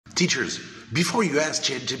Teachers, before you ask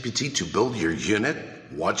ChatGPT to build your unit,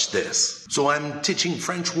 watch this. So I'm teaching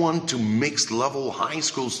French 1 to mixed level high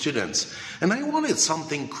school students, and I wanted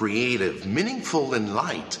something creative, meaningful, and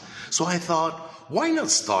light. So I thought, why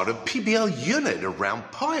not start a PBL unit around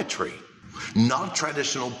poetry? Not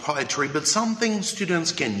traditional poetry, but something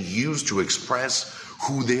students can use to express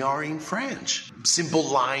who they are in French. Simple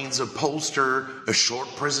lines, a poster, a short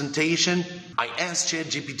presentation. I asked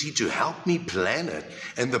ChatGPT to help me plan it,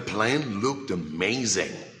 and the plan looked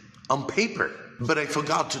amazing on paper. But I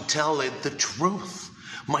forgot to tell it the truth.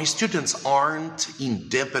 My students aren't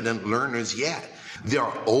independent learners yet. They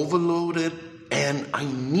are overloaded, and I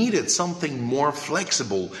needed something more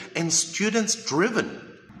flexible and students-driven.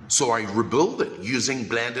 So I rebuilt it using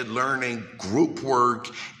blended learning, group work,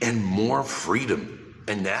 and more freedom.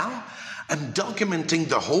 And now I'm documenting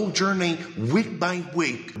the whole journey week by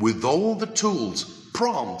week with all the tools,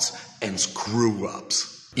 prompts, and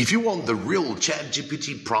screw-ups. If you want the real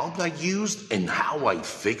ChatGPT prompt I used and how I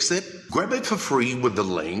fix it, grab it for free with the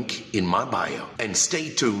link in my bio. And stay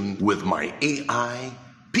tuned with my AI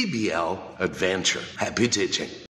PBL adventure. Happy teaching.